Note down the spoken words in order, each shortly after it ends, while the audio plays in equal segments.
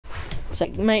So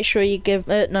make sure you give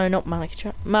no, not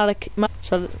Malik.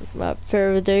 So without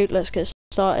further ado, let's get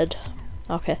started.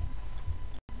 Okay.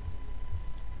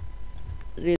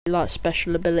 Really like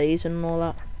special abilities and all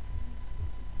that.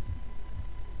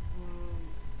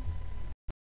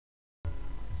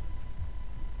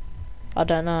 I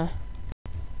don't know.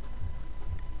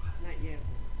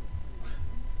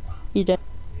 You don't.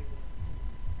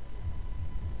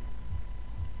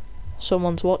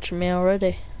 Someone's watching me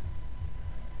already.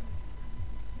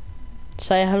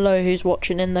 Say hello who's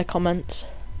watching in the comments.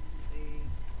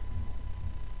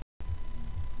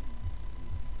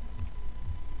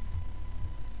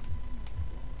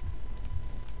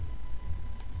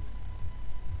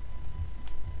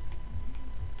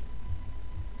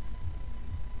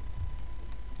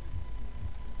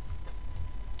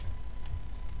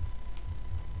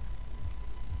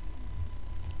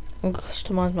 I'm gonna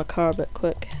customise my car a bit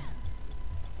quick.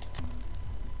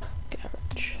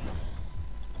 Garage.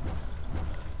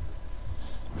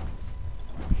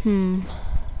 Go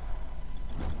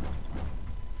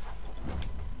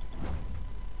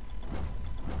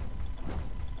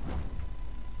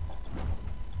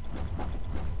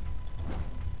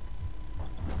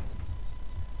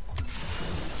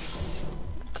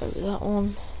with that one.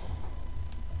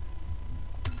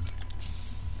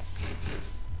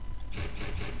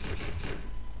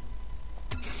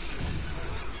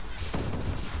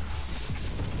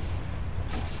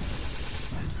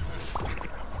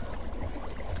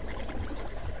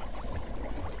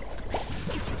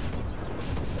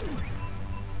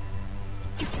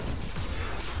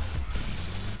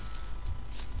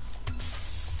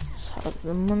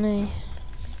 The money.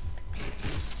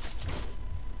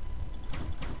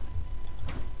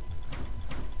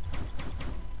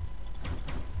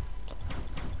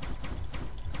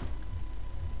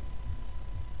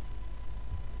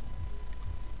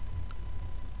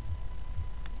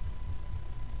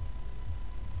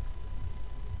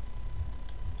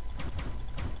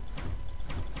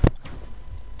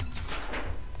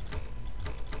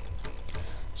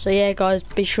 So yeah guys,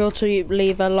 be sure to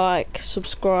leave a like,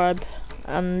 subscribe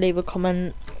and leave a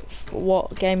comment for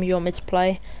what game you want me to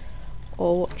play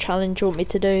or what challenge you want me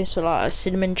to do, so like a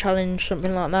cinnamon challenge,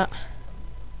 something like that.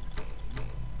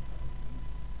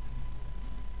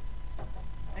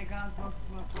 Hey guys, welcome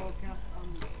to my broadcast.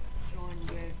 I'm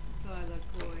joined with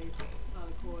Tyler-COYS,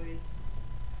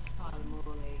 Tyler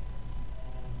Morley.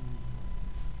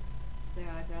 Say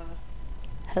hi, Tyler.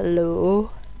 Hello.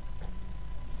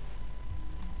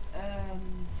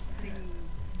 Please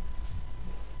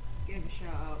give a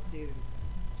shout out to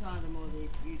Tyler Morley's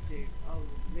YouTube. I'll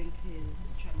link his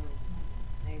channel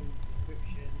name in the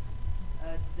description.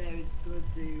 Today we're going to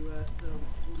do some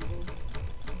rumble.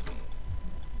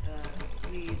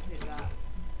 Please hit that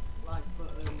like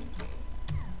button,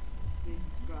 please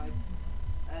subscribe,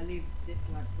 leave the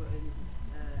dislike button if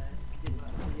you didn't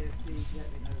like the video. Please let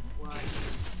me know why.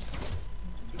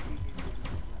 If you do leave the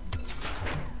dislike button,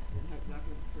 then hopefully I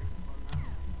can improve upon that.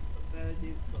 But better do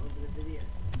put over the video.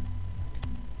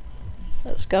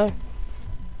 Let's go.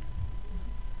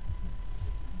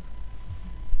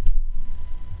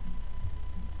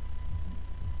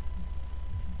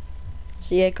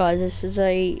 So yeah guys, this is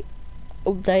a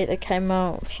update that came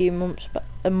out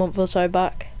a month or so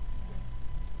back.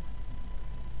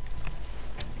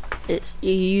 You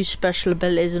use special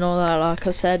abilities and all that, like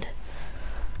I said,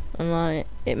 and like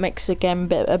it makes the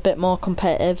game a bit more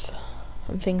competitive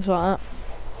and things like that.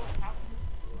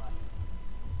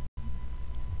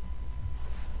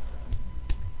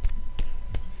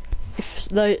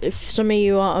 If some of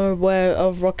you aren't aware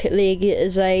of Rocket League, it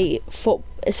is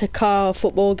it's a car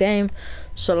football game,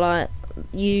 so like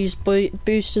you use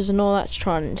boosters and all that to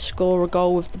try and score a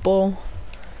goal with the ball.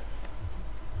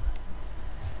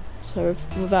 So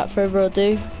without further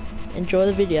ado, enjoy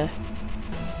the video.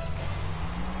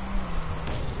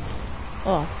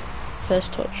 Oh,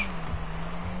 first touch.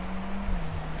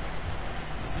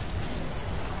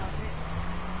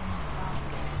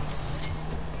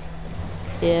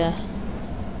 Yeah.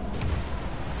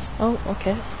 Oh,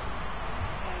 okay.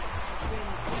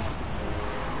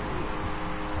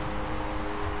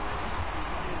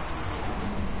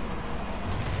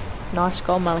 Nice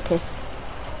goal, Malachi.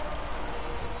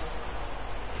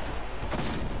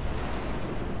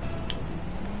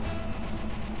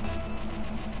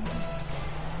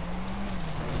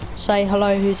 Say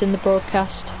hello who's in the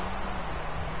broadcast.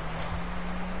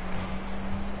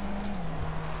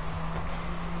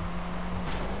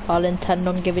 I'll intend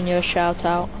on giving you a shout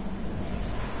out.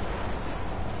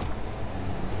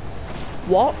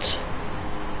 What?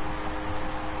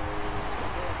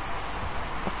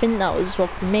 think that was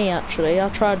off me actually. I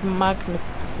tried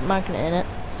magneting it,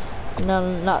 and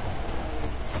then that.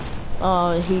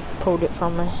 Oh, he pulled it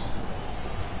from me.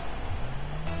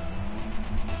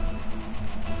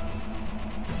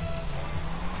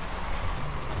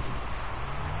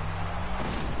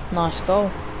 Nice goal.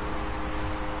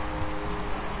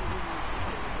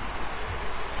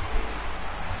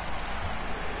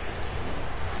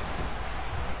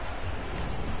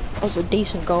 That was a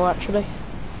decent goal actually.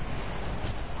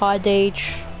 Hi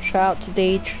Deej, shout out to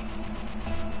Deej.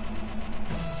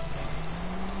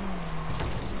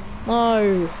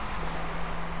 No!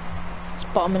 It's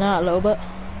bottoming out a little bit.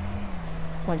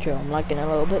 Mind you, I'm lagging a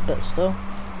little bit, but still.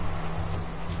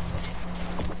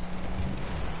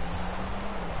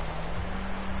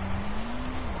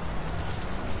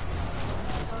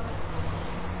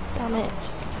 Damn it.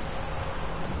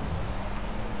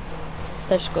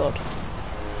 They scored.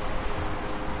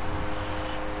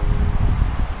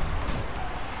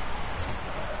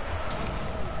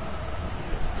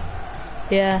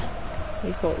 Yeah,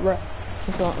 he got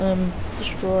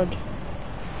destroyed.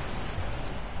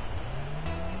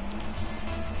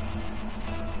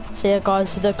 So yeah,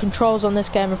 guys, the controls on this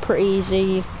game are pretty easy.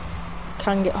 You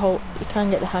can get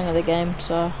the hang of the game,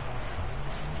 so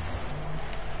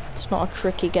it's not a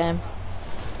tricky game.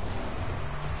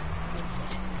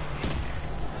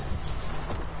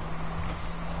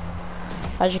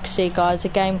 As you can see, guys, the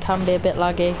game can be a bit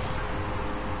laggy.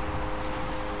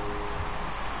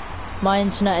 My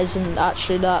internet isn't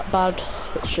actually that bad,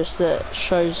 it's just that it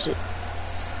shows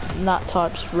that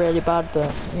type's really bad,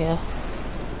 but yeah.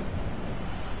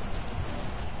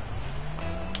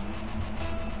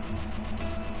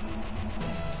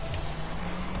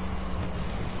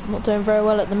 I'm not doing very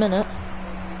well at the minute.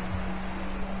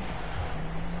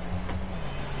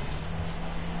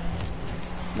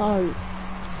 No.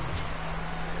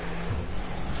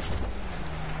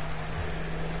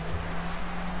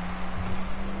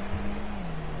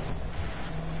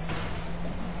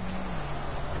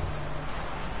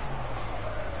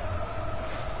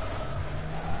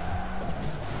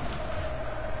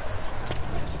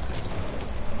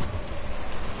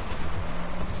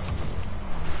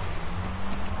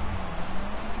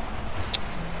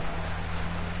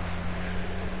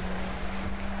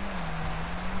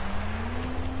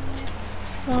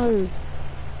 No.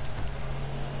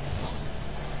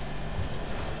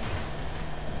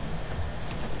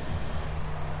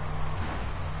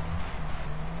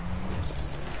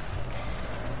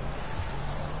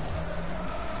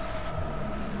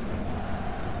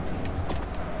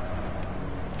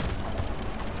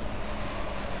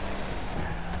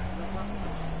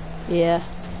 Yeah.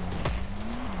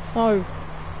 No.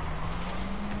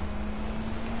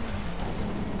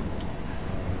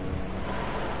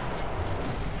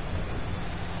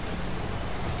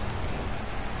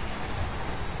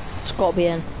 It's got to be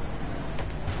in.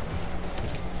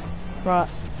 Right.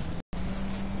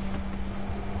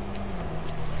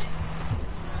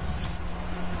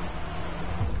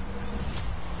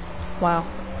 Wow,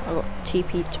 I got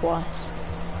TP'd twice.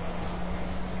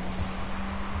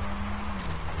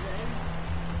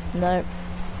 No.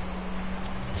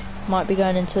 Might be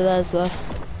going into theirs though.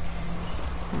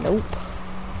 Nope.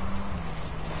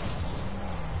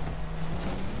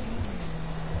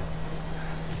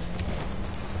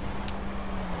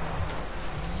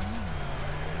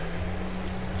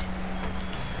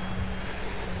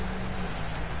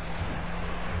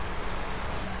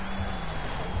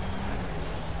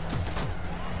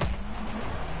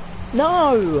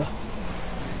 No!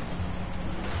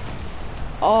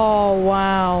 Oh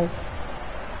wow.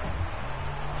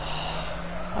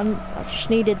 I just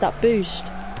needed that boost.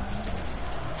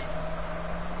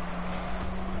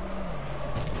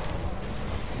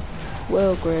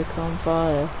 Will Griggs on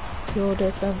fire. Your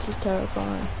defense is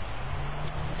terrifying.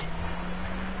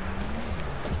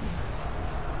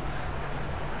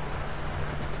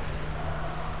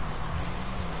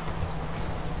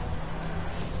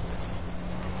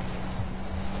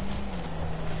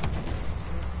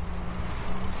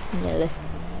 Nearly.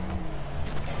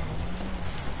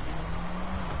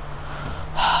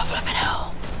 Oh, flipping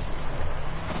hell.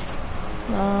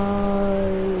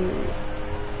 No.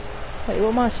 Wait, what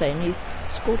am I saying? You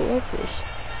scored all over us.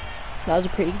 That was a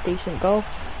pretty decent goal.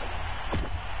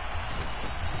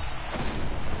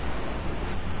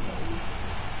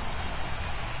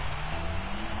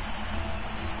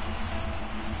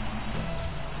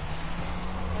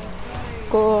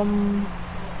 Go on.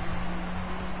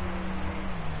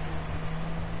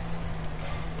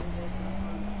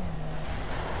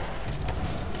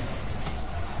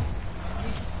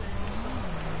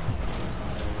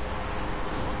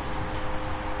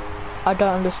 I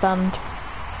don't understand.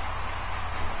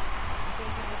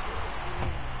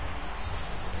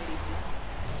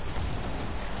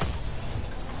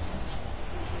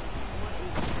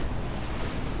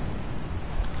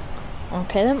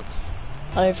 Okay then.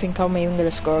 I don't think I'm even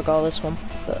gonna score a goal this one,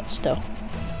 but still.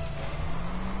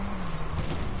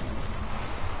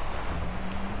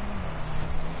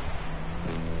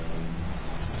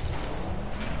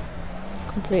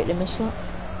 Completely missed that.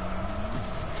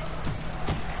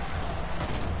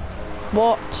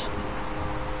 What?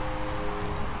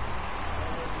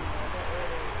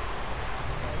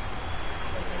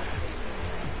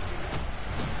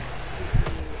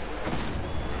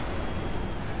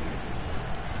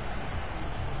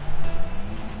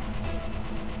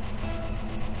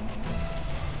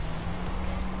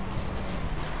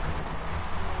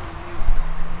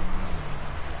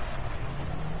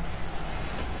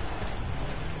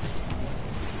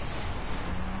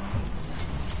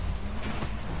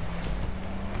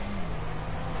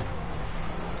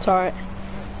 It's alright.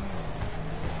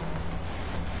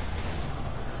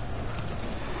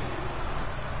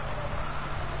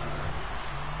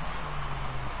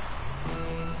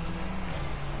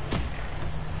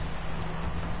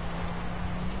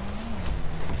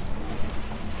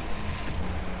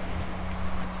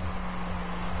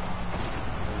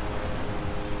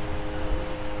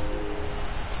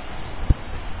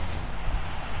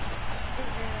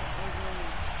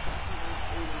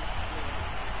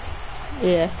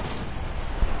 Yeah.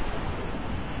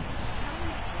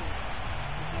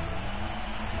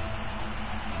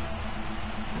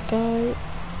 Go.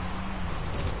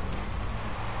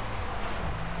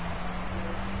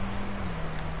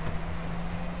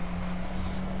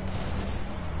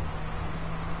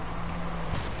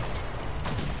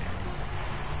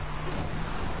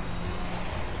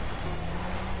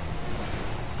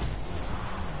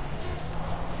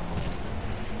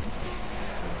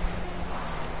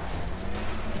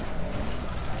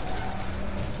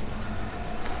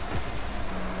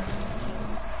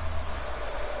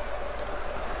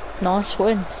 Nice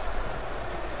win.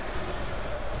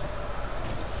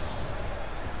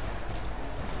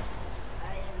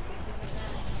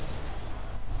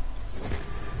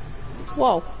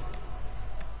 Whoa.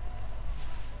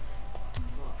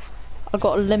 I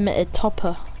got a limited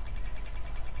topper.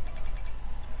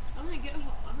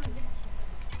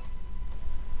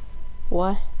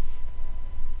 Why? I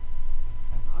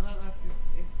don't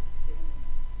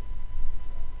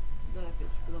know if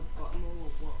it's for the bottom or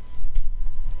what.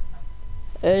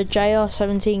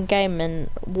 JR17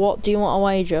 Gaming, what do you want to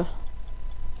wager?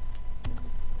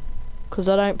 Because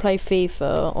I don't play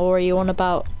FIFA, or are you on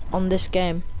about on this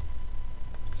game?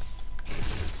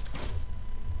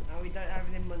 No, we don't have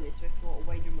any money, so if you want to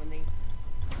wager money,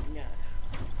 no.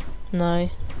 No,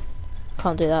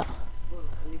 can't do that. Well, at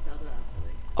least I don't have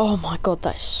money. Oh my god,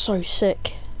 that's so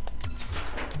sick.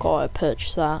 Gotta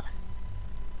purchase that.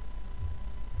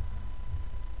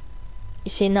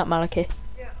 You seen that, Malachi?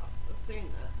 Yeah, I've seen that.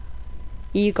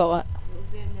 You got it. It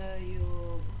was in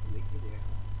your video.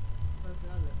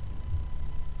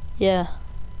 Yeah.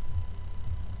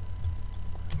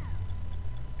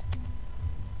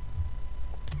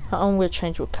 I'm gonna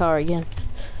change my car again.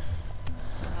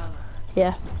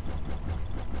 Yeah.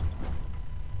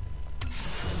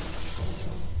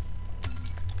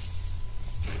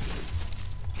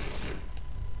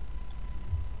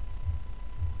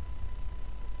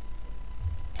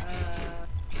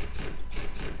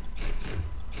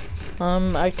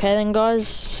 Okay then guys,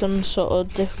 some sort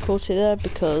of difficulty there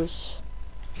because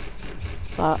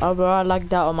I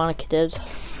lagged out or Monica did.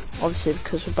 Obviously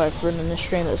because we're both running the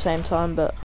stream at the same time, but